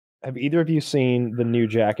Have either of you seen the new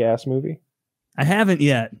Jackass movie? I haven't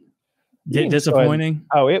yet. Disappointing.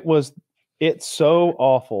 Oh, it's so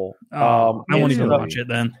awful. I won't even watch it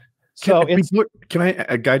then. So can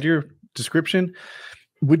I guide your description?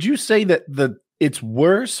 Would you say that it's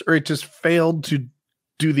worse, or it just failed to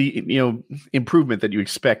do the improvement that you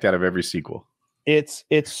expect out of every sequel? It's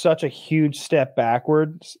such a huge step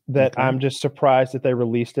backwards that I'm just surprised that they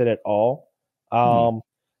released it at all.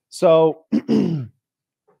 So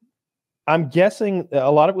I'm guessing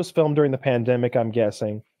a lot of it was filmed during the pandemic, I'm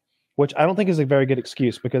guessing, which I don't think is a very good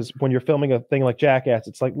excuse, because when you're filming a thing like Jackass,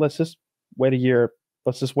 it's like, let's just wait a year.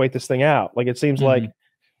 Let's just wait this thing out. Like, it seems like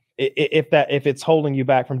if it's holding you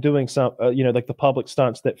back from doing some, like the public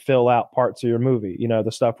stunts that fill out parts of your movie,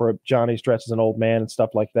 the stuff where Johnny's dressed as an old man and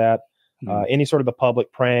stuff like that, any sort of the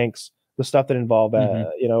public pranks, the stuff that involve,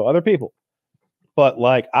 other people. But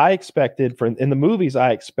like I expected in the movies,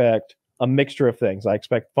 I expect a mixture of things. I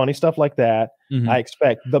expect funny stuff like that. I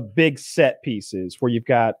expect the big set pieces where you've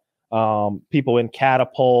got people in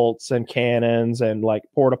catapults and cannons and like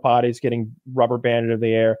porta potties getting rubber banded in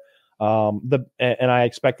the air. And I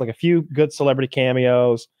expect like a few good celebrity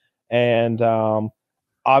cameos, and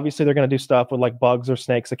obviously they're going to do stuff with like bugs or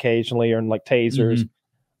snakes occasionally, or like tasers.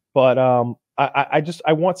 But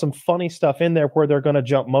I want some funny stuff in there where they're going to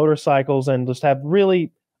jump motorcycles and just have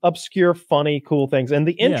really obscure, funny, cool things. And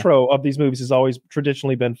the intro of these movies has always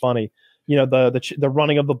traditionally been funny. The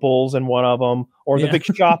running of the bulls in one of them, or the big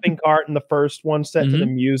shopping cart in the first one set to the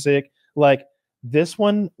music. Like, this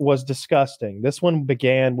one was disgusting. This one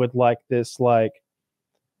began with like this like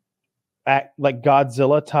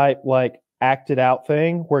Godzilla type like acted out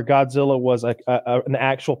thing where Godzilla was an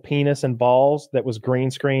actual penis and balls that was green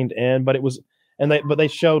screened in, but they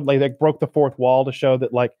showed like they broke the fourth wall to show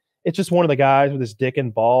that like it's just one of the guys with his dick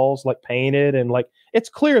and balls like painted, and like it's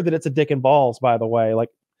clear that it's a dick and balls, by the way, like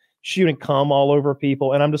shooting cum all over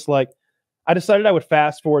people. And I'm just like, I decided I would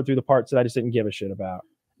fast forward through the parts that I just didn't give a shit about.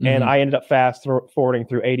 And I ended up fast forwarding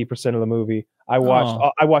through 80% of the movie. I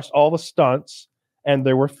watched all the stunts, and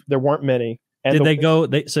there weren't many. And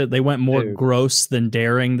they went more gross than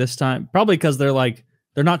daring this time? Probably because they're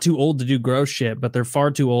not too old to do gross shit, but they're far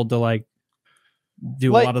too old to like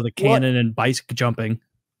do a lot of the cannon and bike jumping.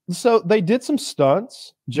 So they did some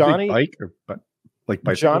stunts. Johnny, bike or like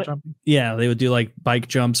bicycle jumping? Yeah, they would do like bike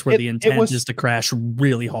jumps where the intent is to crash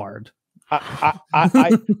really hard.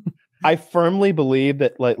 I firmly believe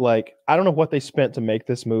that like I don't know what they spent to make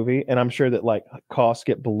this movie, and I'm sure that like costs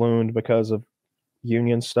get ballooned because of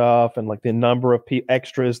union stuff and like the number of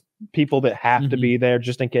extras, people that have to be there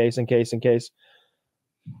just in case.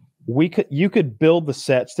 You could build the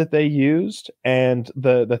sets that they used and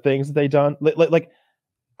the things that they done. Like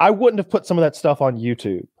I wouldn't have put some of that stuff on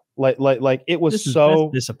YouTube. Like it was so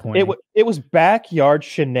disappointing. It was backyard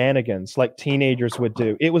shenanigans like teenagers would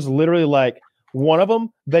do. It was literally like, one of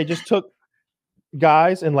them, they just took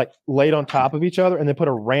guys and like laid on top of each other, and then put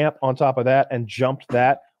a ramp on top of that and jumped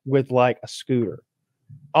that with like a scooter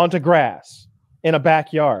onto grass in a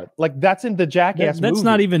backyard. Like, that's in the Jackass movie. That's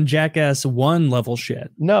not even Jackass 1 level shit.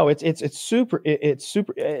 No, it's super. It's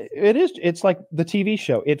like the TV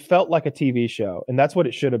show. It felt like a TV show, and that's what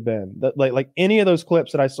it should have been. Like any of those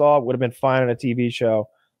clips that I saw would have been fine on a TV show,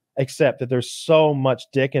 except that there's so much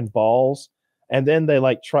dick and balls. And then they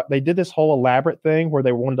did this whole elaborate thing where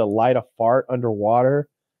they wanted to light a fart underwater,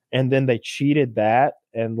 and then they cheated that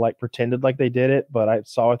and like pretended like they did it. But I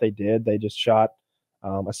saw what they did. They just shot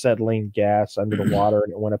acetylene gas under the water,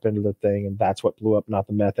 and it went up into the thing, and that's what blew up, not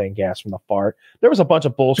the methane gas from the fart. There was a bunch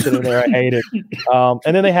of bullshit in there. I hated.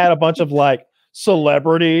 And then they had a bunch of like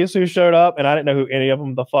celebrities who showed up, and I didn't know who any of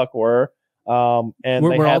them the fuck were. And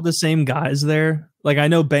we're all the same guys there. Like, I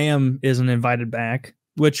know Bam isn't invited back.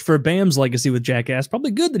 Which, for Bam's legacy with Jackass,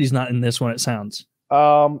 probably good that he's not in this one, it sounds.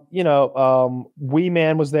 Wee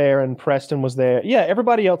Man was there, and Preston was there. Yeah,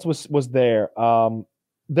 everybody else was there.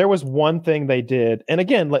 There was one thing they did, and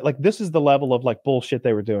again, like this is the level of like bullshit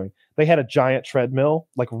they were doing. They had a giant treadmill,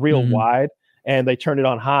 like real wide, and they turned it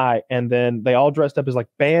on high, and then they all dressed up as like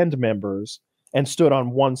band members and stood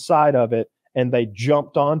on one side of it, and they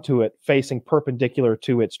jumped onto it facing perpendicular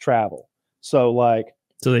to its travel. So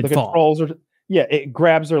the controls are. Yeah, it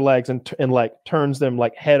grabs their legs and like turns them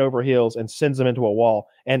like head over heels and sends them into a wall.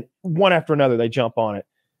 And one after another, they jump on it.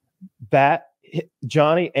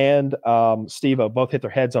 Johnny and Steve-O both hit their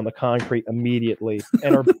heads on the concrete immediately,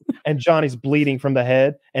 and Johnny's bleeding from the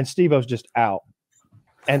head, and Steve-O's just out.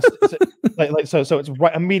 And so it's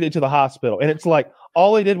right immediately to the hospital. And it's like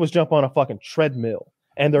all they did was jump on a fucking treadmill,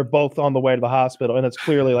 and they're both on the way to the hospital, and it's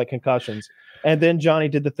clearly like concussions. And then Johnny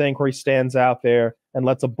did the thing where he stands out there and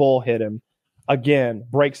lets a bull hit him. again,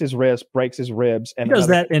 breaks his wrist, breaks his ribs, and he does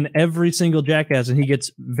that in every single Jackass, and he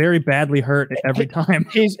gets very badly hurt every time.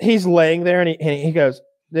 He's laying there, and he goes,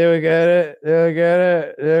 "Do we get it? Do we get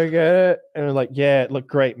it? Do we get it?" And we're like, "Yeah, it looked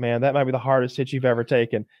great, man. That might be the hardest hit you've ever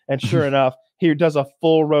taken." And sure enough, he does a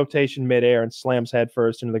full rotation midair and slams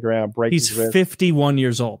headfirst into the ground. Breaks his wrist. 51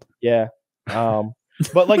 years old. Yeah.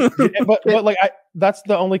 But like, that's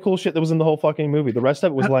the only cool shit that was in the whole fucking movie. The rest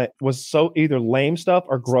of it was so either lame stuff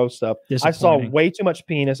or gross stuff. I saw way too much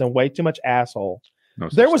penis and way too much asshole.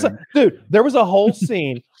 There was a whole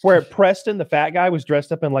scene where Preston, the fat guy, was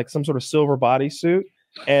dressed up in like some sort of silver bodysuit,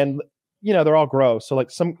 and you know they're all gross. So like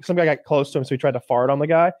some guy got close to him, so he tried to fart on the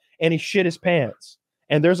guy, and he shit his pants.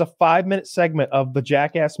 And there's a 5-minute segment of the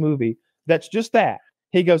Jackass movie that's just that.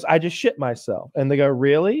 He goes, "I just shit myself," and they go,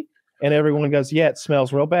 "Really?" And everyone goes, "Yeah, it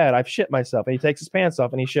smells real bad. I've shit myself." And he takes his pants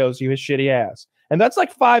off and he shows you his shitty ass. And that's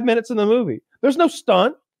like 5 minutes in the movie. There's no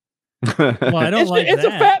stunt. Well, I don't like it's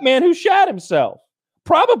that. A fat man who shat himself,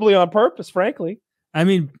 probably on purpose. Frankly, I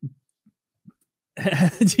mean,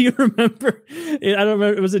 do you remember? I don't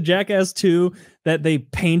remember. It was a Jackass 2 that they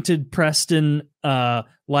painted Preston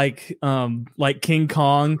like King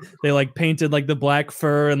Kong. They like painted like the black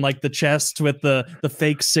fur and like the chest with the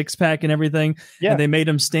fake 6-pack and everything. Yeah. And they made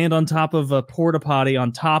him stand on top of a porta potty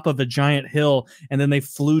on top of a giant hill, and then they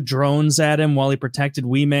flew drones at him while he protected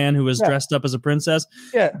Wee Man, who was dressed up as a princess.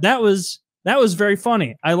 Yeah, that was very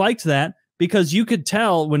funny. I liked that. Because you could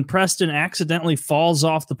tell when Preston accidentally falls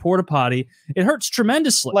off the porta potty, it hurts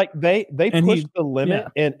tremendously. Like they pushed the limit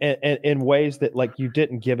in ways that like you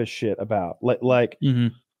didn't give a shit about. Like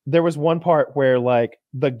there was one part where like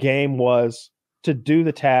the game was to do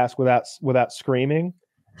the task without screaming,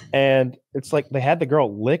 and it's like they had the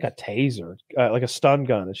girl lick a taser, like a stun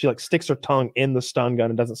gun, and she like sticks her tongue in the stun gun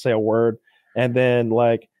and doesn't say a word, and then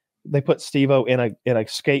like they put Steve-O in a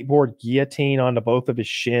skateboard guillotine onto both of his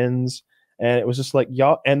shins. And it was just like,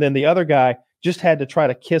 y'all. And then the other guy just had to try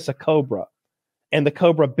to kiss a cobra, and the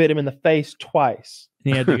cobra bit him in the face twice. He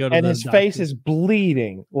had to go to and his face is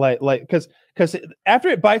bleeding, like because after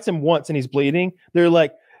it bites him once and he's bleeding, they're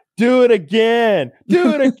like, "Do it again, do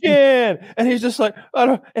it again." And he's just like, "I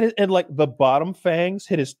don't." And like the bottom fangs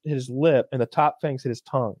hit his lip, and the top fangs hit his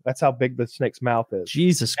tongue. That's how big the snake's mouth is.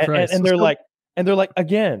 Jesus Christ! And they're like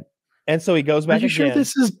again. And so he goes back. Are you sure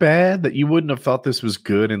this is bad? That you wouldn't have thought this was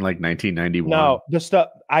good in like 1991? No, the stuff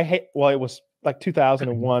I hate. Well, it was like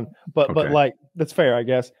 2001, but Okay. but like that's fair, I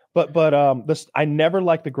guess. But this I never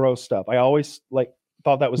liked the gross stuff. I always like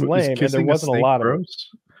thought that was lame, and there wasn't a lot of it.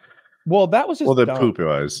 Well, that was just the dumb. poop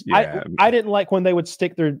was. Yeah, I didn't like when they would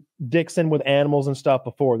stick their dicks in with animals and stuff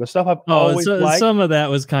before. The stuff I've always liked. Some of that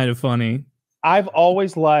was kind of funny. I've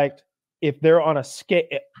always liked if they're on a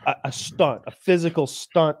stunt, a physical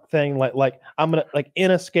stunt thing, like I'm gonna like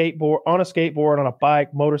on a skateboard, on a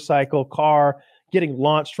bike, motorcycle, car, getting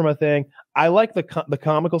launched from a thing. I like the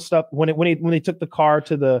comical stuff. When he took the car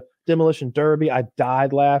to the demolition derby, I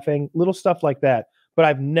died laughing. Little stuff like that. But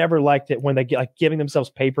I've never liked it when they get like giving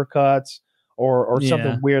themselves paper cuts or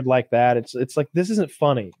something weird like that. It's like, this isn't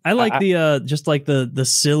funny. I like just like the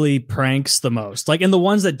silly pranks the most, like, and the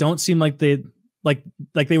ones that don't seem like they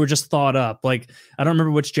were just thought up. Like, I don't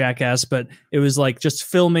remember which Jackass, but it was like just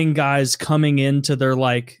filming guys coming into their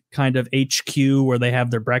like kind of HQ where they have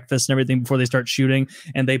their breakfast and everything before they start shooting,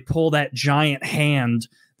 and they pull that giant hand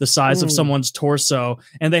the size of someone's torso,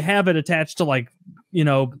 and they have it attached to like, you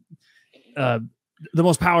know, the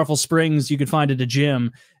most powerful springs you could find at a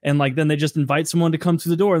gym, and like then they just invite someone to come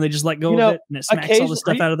through the door and they just let go of it, and it smacks all the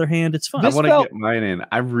stuff out of their hand. It's fun. I want to get mine in.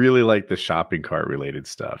 I really like the shopping cart related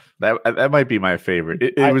stuff. That might be my favorite.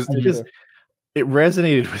 It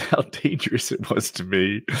resonated with how dangerous it was to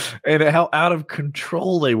me, and how out of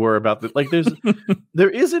control they were about it. Like there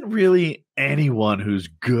isn't really anyone who's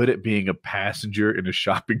good at being a passenger in a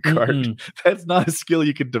shopping cart. That's not a skill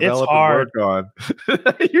you can develop and work on.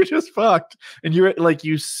 You're just fucked, and you're like,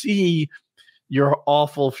 you see your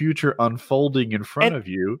awful future unfolding in front of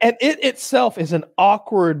you, and it itself is an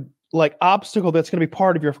awkward like obstacle that's going to be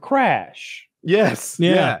part of your crash. Yes,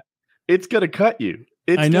 yeah. It's going to cut you.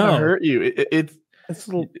 It's gonna hurt you.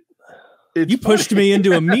 You pushed me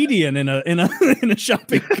into a median in a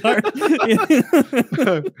shopping cart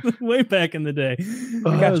way back in the day.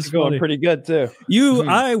 That was going pretty good too.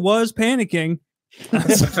 I was panicking.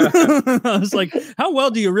 I was like, how well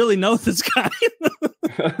do you really know this guy?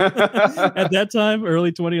 At that time,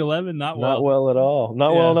 early 2011, not well at all.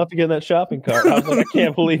 Not well enough to get in that shopping cart. I was like, I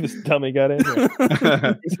can't believe this dummy got in here.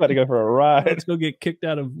 He's about to go for a ride. Let's go get kicked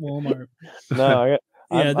out of Walmart. No,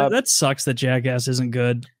 that sucks that Jackass isn't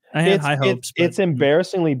good. I had high hopes. It's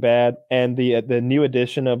embarrassingly bad, and the new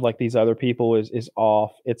edition of like these other people is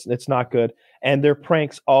off. It's not good, and their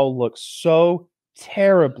pranks all look so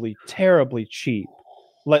terribly cheap.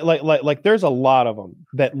 Like there's a lot of them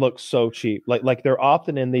that look so cheap. Like they're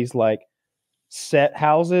often in these like set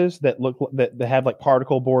houses that that have like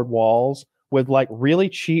particle board walls with like really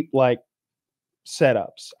cheap like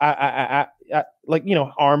setups. I like, you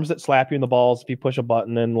know, arms that slap you in the balls if you push a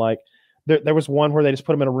button, and like there was one where they just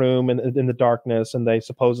put them in a room in the darkness, and they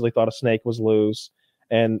supposedly thought a snake was loose,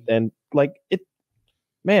 and like it.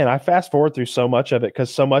 Man, I fast forward through so much of it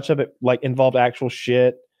because so much of it like involved actual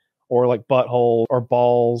shit or like butthole or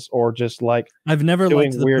balls or just like I've never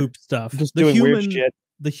liked the poop stuff. Just doing weird shit.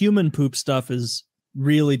 The human poop stuff is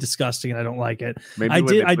really disgusting, and I don't like it.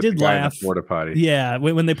 Maybe I did laugh. Porta potty. Yeah,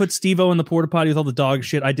 when they put Steve-O in the porta potty with all the dog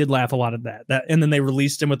shit, I did laugh a lot at that. And then they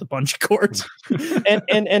released him with a bunch of cords.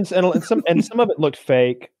 and some of it looked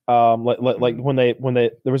fake. Like when they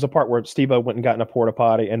there was a part where Steve-O went and got in a porta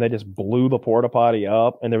potty, and they just blew the porta potty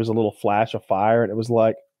up, and there was a little flash of fire, and it was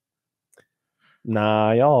like,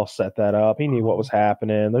 nah, y'all set that up. He knew what was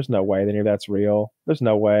happening. There's no way they knew that's real. There's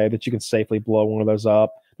no way that you can safely blow one of those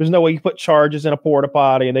up. There's no way you put charges in a porta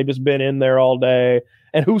potty and they've just been in there all day.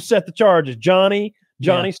 And who set the charges? Johnny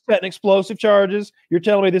setting explosive charges. You're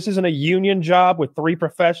telling me this isn't a union job with 3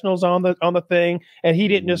 professionals on the thing, and he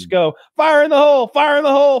didn't just go fire in the hole, fire in the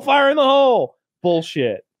hole, fire in the hole.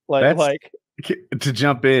 Bullshit. Like to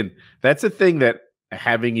jump in. That's a thing that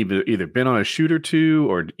having either been on a shoot or two,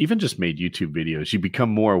 or even just made YouTube videos, you become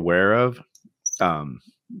more aware of.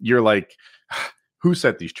 You're like, who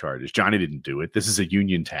set these charges? Johnny didn't do it. This is a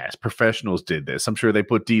union task. Professionals did this. I'm sure they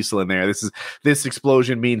put diesel in there. This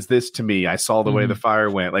explosion means this to me. I saw the way the fire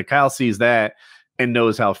went. Like Kyle sees that and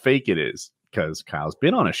knows how fake it is because Kyle's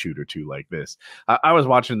been on a shoot or two like this. I was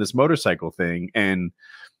watching this motorcycle thing, and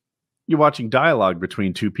you're watching dialogue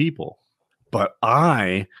between 2 people, but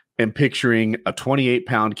I am picturing a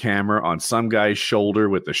 28-pound camera on some guy's shoulder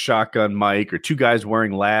with a shotgun mic, or 2 guys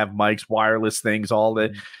wearing lav mics, wireless things, all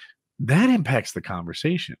that. That impacts the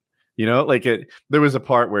conversation. You know, like there was a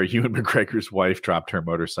part where Ewan McGregor's wife dropped her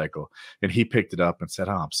motorcycle, and he picked it up and said,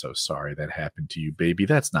 "Oh, I'm so sorry that happened to you, baby.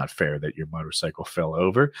 That's not fair that your motorcycle fell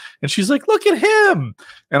over." And she's like, "Look at him."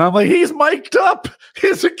 And I'm like, he's mic'd up.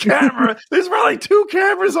 Here's a camera. There's probably 2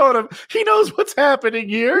 cameras on him. He knows what's happening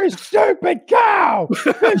here. You stupid cow.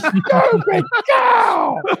 You stupid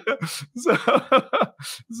cow.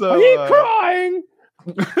 So are you crying?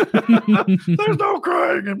 There's no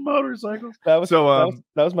crying in motorcycles. That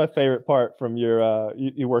was my favorite part from your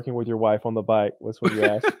you working with your wife on the bike, was when you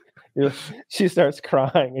asked. She starts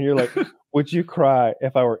crying, and you're like, "Would you cry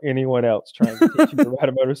if I were anyone else trying to teach you to ride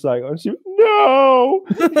a motorcycle?" And she, "No."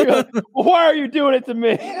 You're like, well, why are you doing it to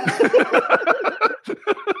me?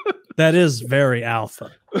 That is very alpha.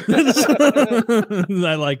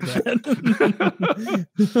 I like that.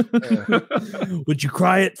 Would you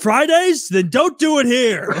cry at Fridays? Then don't do it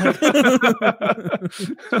here.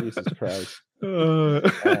 Jesus Christ.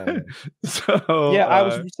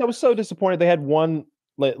 I was so disappointed. They had one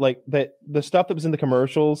like that. The stuff that was in the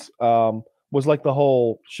commercials was like the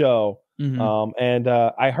whole show. And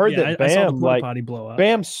I heard that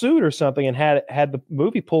Bam sued or something and had the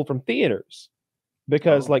movie pulled from theaters.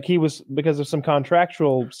 Because because of some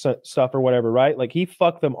contractual stuff or whatever, right? Like he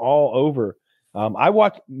fucked them all over. I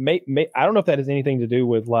watched. I don't know if that has anything to do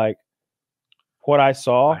with like what I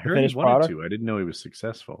saw. I heard finished product. I didn't know he was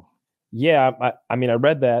successful. Yeah, I mean, I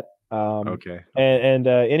read that. Okay. And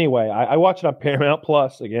anyway, I watched it on Paramount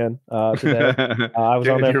Plus again today. I was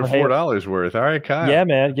on there for $4 worth. All right, Kyle. Yeah,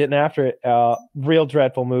 man, getting after it. Real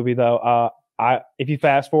dreadful movie though. If you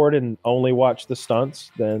fast forward and only watch the stunts,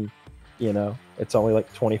 then you know it's only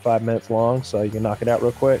like 25 minutes long, so you can knock it out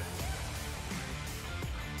real quick.